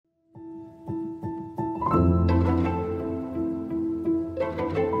So I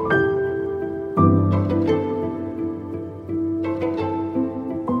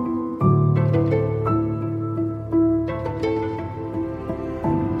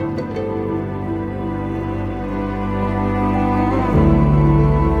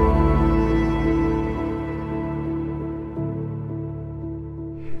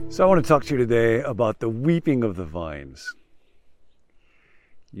want to talk to you today about the weeping of the vines.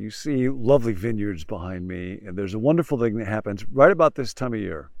 You see lovely vineyards behind me, and there's a wonderful thing that happens right about this time of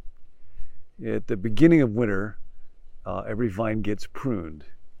year. At the beginning of winter, every vine gets pruned,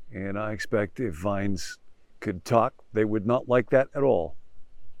 and I expect if vines could talk, they would not like that at all.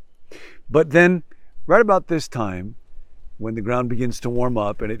 But then, right about this time, when the ground begins to warm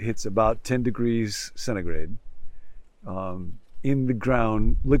up and it hits about 10 degrees centigrade, in the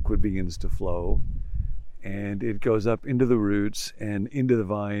ground, liquid begins to flow, and it goes up into the roots and into the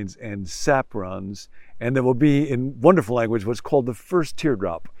vines, and sap runs, and there will be, in wonderful language, what's called the first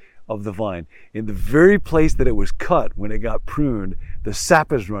teardrop of the vine. In the very place that it was cut when it got pruned, the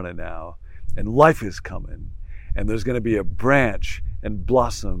sap is running now, and life is coming, and there's going to be a branch and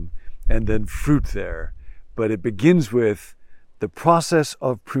blossom and then fruit there. But it begins with the process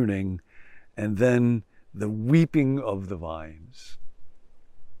of pruning and then the weeping of the vines.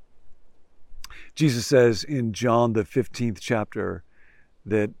 Jesus says in John the 15th chapter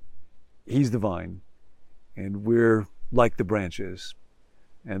that he's the vine and we're like the branches,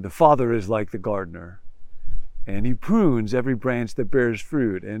 and the Father is like the gardener, and he prunes every branch that bears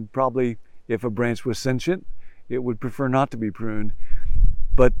fruit. And probably if a branch was sentient, it would prefer not to be pruned,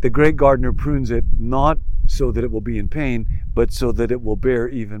 but the great gardener prunes it not so that it will be in pain, but so that it will bear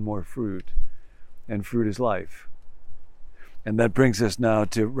even more fruit. And fruit is life. And that brings us now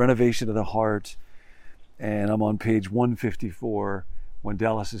to renovation of the heart. And I'm on page 154 when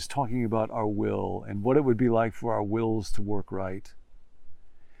Dallas is talking about our will and what it would be like for our wills to work right.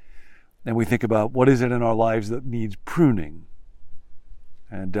 And we think about what is it in our lives that needs pruning.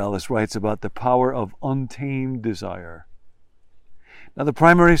 And Dallas writes about the power of untamed desire. Now, the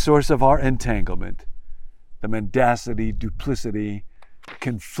primary source of our entanglement, the mendacity, duplicity,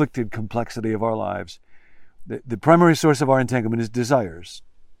 conflicted complexity of our lives, the primary source of our entanglement is desires.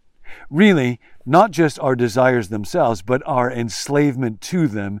 Really, not just our desires themselves, but our enslavement to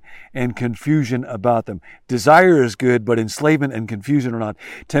them and confusion about them. Desire is good, but enslavement and confusion are not.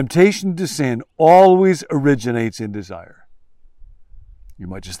 Temptation to sin always originates in desire. You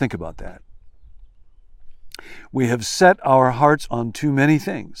might just think about that. We have set our hearts on too many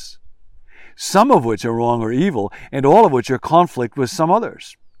things, some of which are wrong or evil, and all of which are conflict with some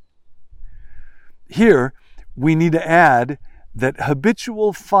others. Here, we need to add that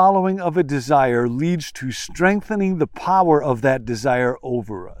habitual following of a desire leads to strengthening the power of that desire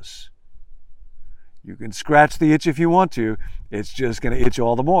over us. You can scratch the itch if you want to, it's just going to itch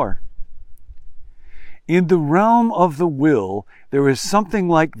all the more. In the realm of the will, there is something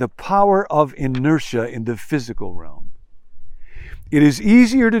like the power of inertia in the physical realm. It is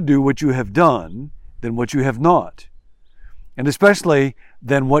easier to do what you have done than what you have not, and especially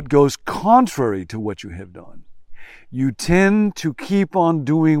than what goes contrary to what you have done. You tend to keep on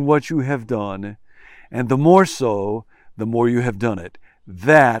doing what you have done, and the more so, the more you have done it.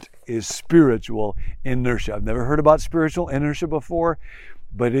 That is spiritual inertia. I've never heard about spiritual inertia before,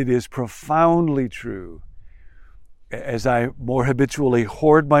 but it is profoundly true. As I more habitually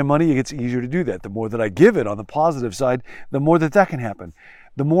hoard my money, it gets easier to do that. The more that I give it on the positive side, the more that can happen.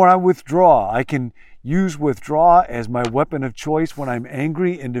 The more I withdraw, I can use withdraw as my weapon of choice when I'm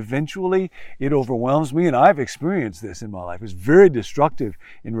angry, and eventually it overwhelms me. And I've experienced this in my life. It's very destructive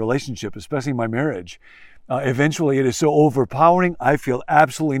in relationship, especially my marriage. Eventually it is so overpowering, I feel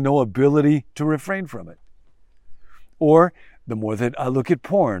absolutely no ability to refrain from it. Or the more that I look at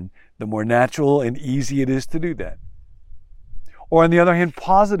porn, the more natural and easy it is to do that. Or on the other hand,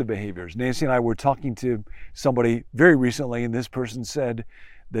 positive behaviors. Nancy and I were talking to somebody very recently, and this person said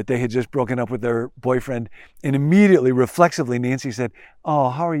that they had just broken up with their boyfriend, and immediately, reflexively, Nancy said, "Oh,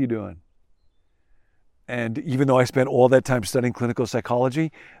 how are you doing?" And even though I spent all that time studying clinical psychology,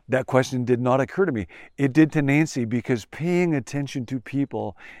 that question did not occur to me. It did to Nancy, because paying attention to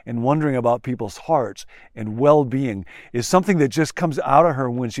people and wondering about people's hearts and well-being is something that just comes out of her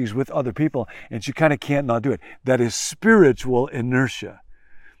when she's with other people, and she kind of can't not do it. That is spiritual inertia,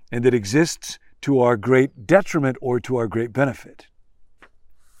 and that exists to our great detriment or to our great benefit.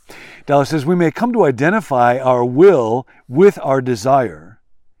 Dallas says, we may come to identify our will with our desire,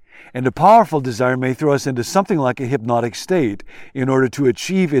 and a powerful desire may throw us into something like a hypnotic state in order to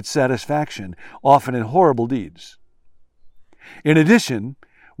achieve its satisfaction, often in horrible deeds. In addition,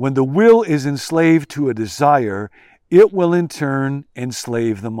 When the will is enslaved to a desire, it will in turn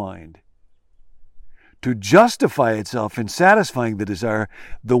enslave the mind. To justify itself in satisfying the desire,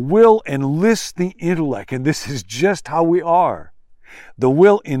 the will enlists the intellect, and this is just how we are. The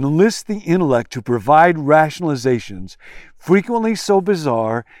will enlists the intellect to provide rationalizations, frequently so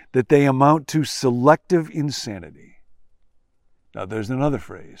bizarre that they amount to selective insanity. Now there's another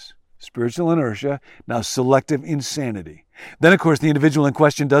phrase. Spiritual inertia, now selective insanity. Then, of course, the individual in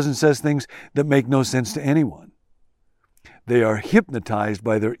question does and says things that make no sense to anyone. They are hypnotized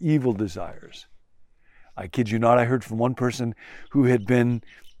by their evil desires. I kid you not, I heard from one person who had been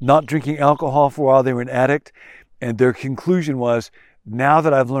not drinking alcohol for a while. They were an addict, and their conclusion was, now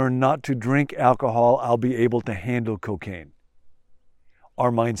that I've learned not to drink alcohol, I'll be able to handle cocaine.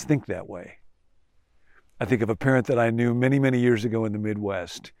 Our minds think that way. I think of a parent that I knew many, many years ago in the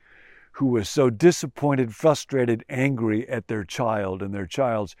Midwest who was so disappointed, frustrated, angry at their child and their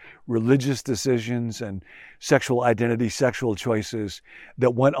child's religious decisions and sexual identity, sexual choices,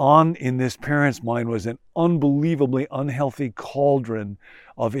 that went on in this parent's mind was an unbelievably unhealthy cauldron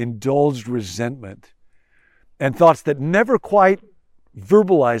of indulged resentment and thoughts that never quite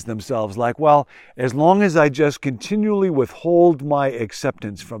verbalize themselves, like, well, as long as I just continually withhold my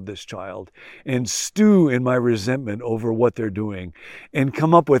acceptance from this child and stew in my resentment over what they're doing and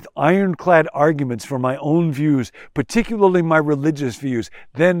come up with ironclad arguments for my own views, particularly my religious views,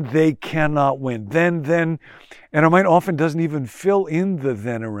 then they cannot win. Then, and our mind often doesn't even fill in the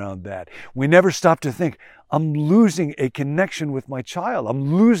then around that. We never stop to think, I'm losing a connection with my child.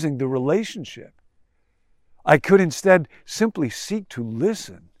 I'm losing the relationship. I could instead simply seek to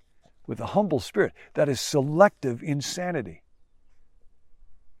listen with a humble spirit. That is selective insanity.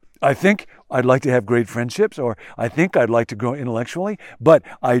 I think I'd like to have great friendships, or I think I'd like to grow intellectually, but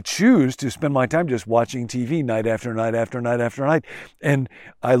I choose to spend my time just watching TV night after night after night after night. And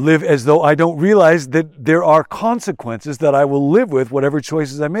I live as though I don't realize that there are consequences that I will live with whatever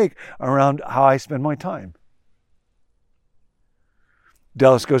choices I make around how I spend my time.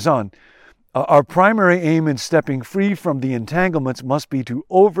 Dallas goes on. Our primary aim in stepping free from the entanglements must be to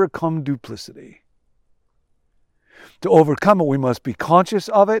overcome duplicity. To overcome it, we must be conscious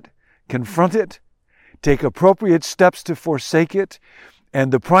of it, confront it, take appropriate steps to forsake it,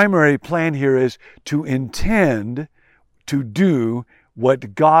 and the primary plan here is to intend to do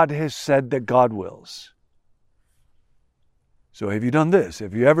what God has said that God wills. So have you done this?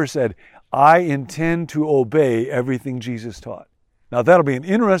 Have you ever said, I intend to obey everything Jesus taught? Now, that'll be an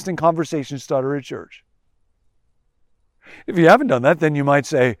interesting conversation starter at church. If you haven't done that, then you might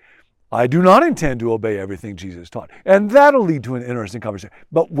say, I do not intend to obey everything Jesus taught. And that'll lead to an interesting conversation.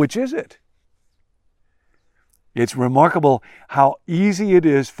 But which is it? It's remarkable how easy it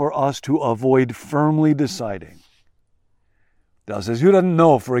is for us to avoid firmly deciding. Dallas says, who doesn't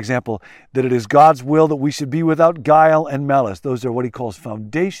know, for example, that it is God's will that we should be without guile and malice? Those are what he calls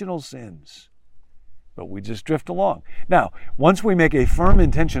foundational sins. But we just drift along. Now, once we make a firm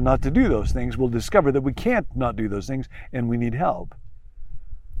intention not to do those things, we'll discover that we can't not do those things and we need help.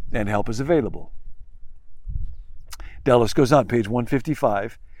 And help is available. Dallas goes on, page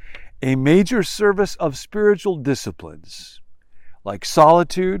 155. A major service of spiritual disciplines, like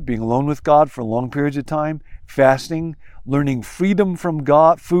solitude, being alone with God for long periods of time, fasting, learning freedom from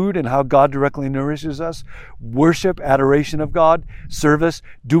God, food and how God directly nourishes us, worship, adoration of God, service,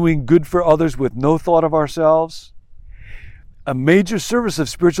 doing good for others with no thought of ourselves. A major service of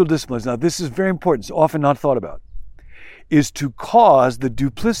spiritual disciplines, now this is very important, it's often not thought about, is to cause the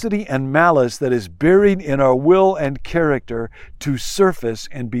duplicity and malice that is buried in our will and character to surface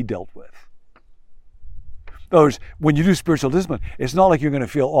and be dealt with. In other words, when you do spiritual discipline, it's not like you're going to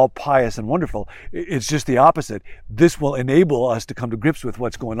feel all pious and wonderful. It's just the opposite. This will enable us to come to grips with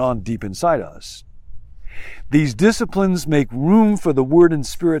what's going on deep inside us. These disciplines make room for the Word and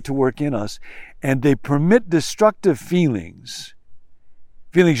Spirit to work in us, and they permit destructive feelings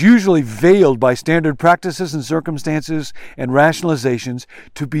usually veiled by standard practices and circumstances and rationalizations,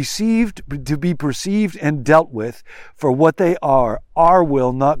 to be perceived and dealt with for what they are, our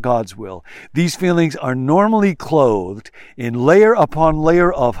will, not God's will. These feelings are normally clothed in layer upon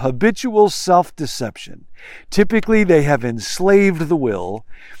layer of habitual self-deception. Typically, they have enslaved the will,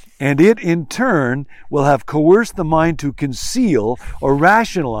 and it in turn will have coerced the mind to conceal or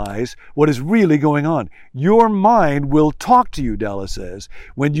rationalize what is really going on. Your mind will talk to you, Dallas says,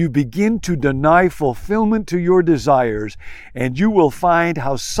 when you begin to deny fulfillment to your desires, and you will find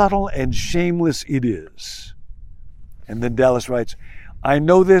how subtle and shameless it is. And then Dallas writes, I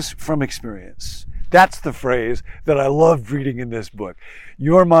know this from experience. That's the phrase that I loved reading in this book.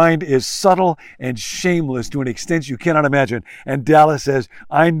 Your mind is subtle and shameless to an extent you cannot imagine. And Dallas says,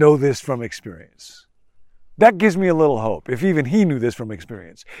 I know this from experience. That gives me a little hope, if even he knew this from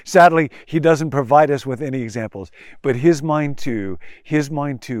experience. Sadly, he doesn't provide us with any examples, but his mind too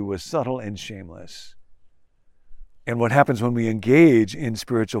was subtle and shameless. And what happens when we engage in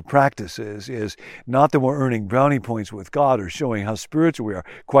spiritual practices is not that we're earning brownie points with God or showing how spiritual we are.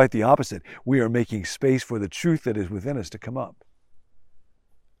 Quite the opposite. We are making space for the truth that is within us to come up.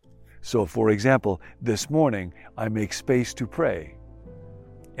 So, for example, this morning, I make space to pray.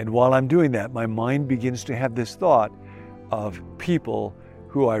 And while I'm doing that, my mind begins to have this thought of people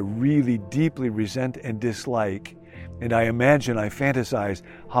who I really deeply resent and dislike. And I fantasize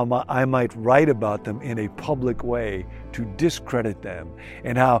how I might write about them in a public way to discredit them.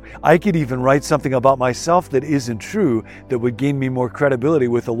 And how I could even write something about myself that isn't true that would gain me more credibility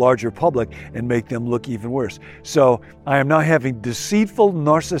with the larger public and make them look even worse. So I am now having deceitful,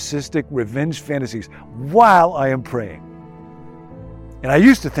 narcissistic revenge fantasies while I am praying. And I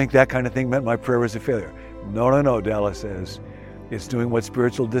used to think that kind of thing meant my prayer was a failure. No, Dallas says. It's doing what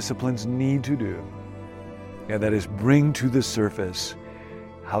spiritual disciplines need to do. And that is bring to the surface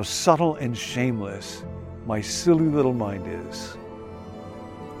how subtle and shameless my silly little mind is,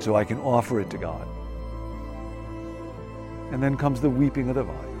 so I can offer it to God. And then comes the weeping of the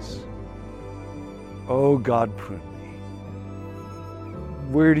vines. Oh God, prune me.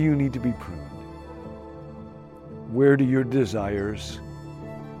 Where do you need to be pruned? Where do your desires,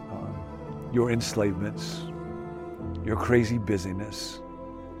 your enslavements, your crazy busyness,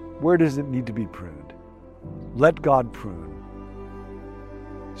 where does it need to be pruned? Let God prune,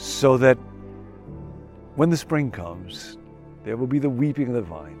 so that when the spring comes, there will be the weeping of the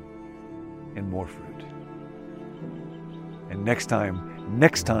vine and more fruit. And next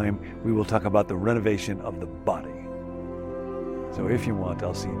time we will talk about the renovation of the body. So if you want,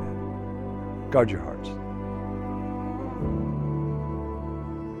 I'll see you then. Guard your hearts.